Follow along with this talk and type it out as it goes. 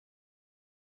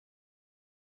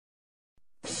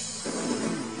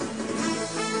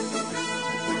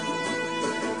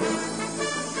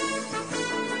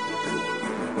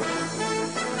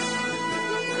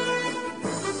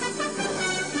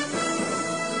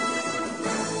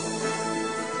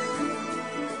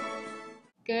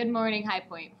Good morning, High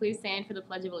Point. Please stand for the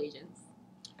Pledge of Allegiance.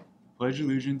 Pledge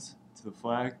allegiance to the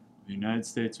flag of the United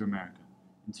States of America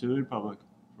and to the republic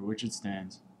for which it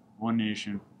stands, one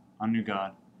nation, under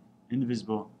God,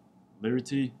 indivisible,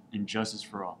 liberty and justice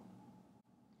for all.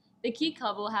 The Key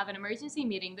Club will have an emergency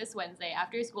meeting this Wednesday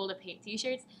after school to paint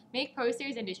t-shirts, make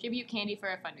posters, and distribute candy for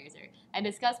a fundraiser, and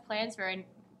discuss plans for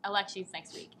elections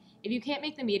next week. If you can't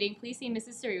make the meeting, please see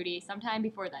Mrs. Cerruti sometime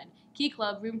before then. Key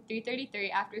Club, room 333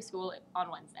 after school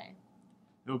on Wednesday.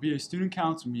 There will be a student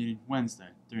council meeting Wednesday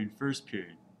during first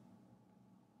period.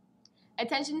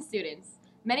 Attention students.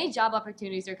 Many job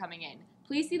opportunities are coming in.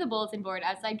 Please see the bulletin board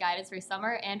outside guidance for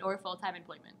summer and/or full-time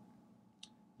employment.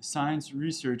 The science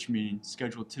research meeting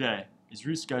scheduled today is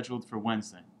rescheduled for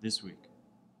Wednesday this week.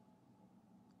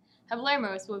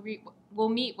 Hablarmos will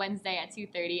meet Wednesday at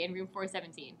 2:30 in room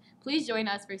 417. Please join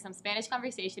us for some Spanish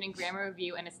conversation and grammar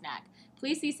review and a snack.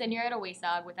 Please see Senorita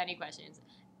Waysog with any questions.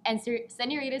 And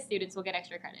Senorita students will get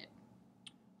extra credit.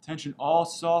 Attention all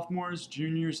sophomores,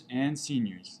 juniors, and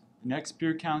seniors. The next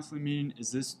peer counseling meeting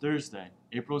is this Thursday,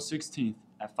 April 16th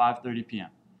at 5:30 p.m.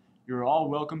 You are all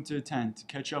welcome to attend to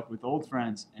catch up with old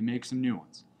friends and make some new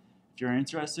ones. If you are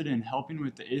interested in helping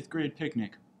with the 8th grade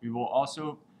picnic, we will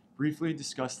also briefly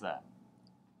discuss that.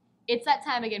 It's that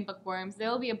time again, bookworms.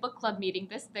 There will be a book club meeting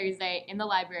this Thursday in the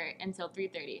library until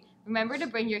 3:30. Remember to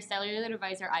bring your cellular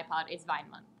device or iPod. It's Vine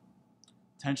Month.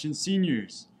 Attention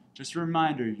seniors! Just a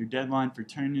reminder, your deadline for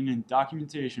turning in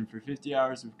documentation for 50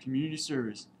 hours of community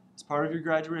service as part of your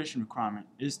graduation requirement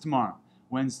is tomorrow,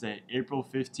 Wednesday, April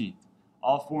 15th.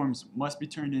 All forms must be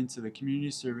turned into the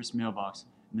community service mailbox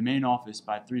in the main office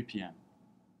by 3 p.m.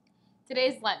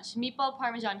 Today's lunch: meatball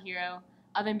parmesan hero,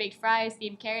 oven-baked fries,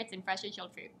 steamed carrots, and freshly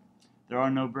chilled fruit. There are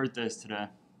no birthdays today.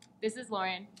 This is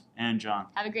Lauren. And John.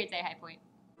 Have a great day, High Point.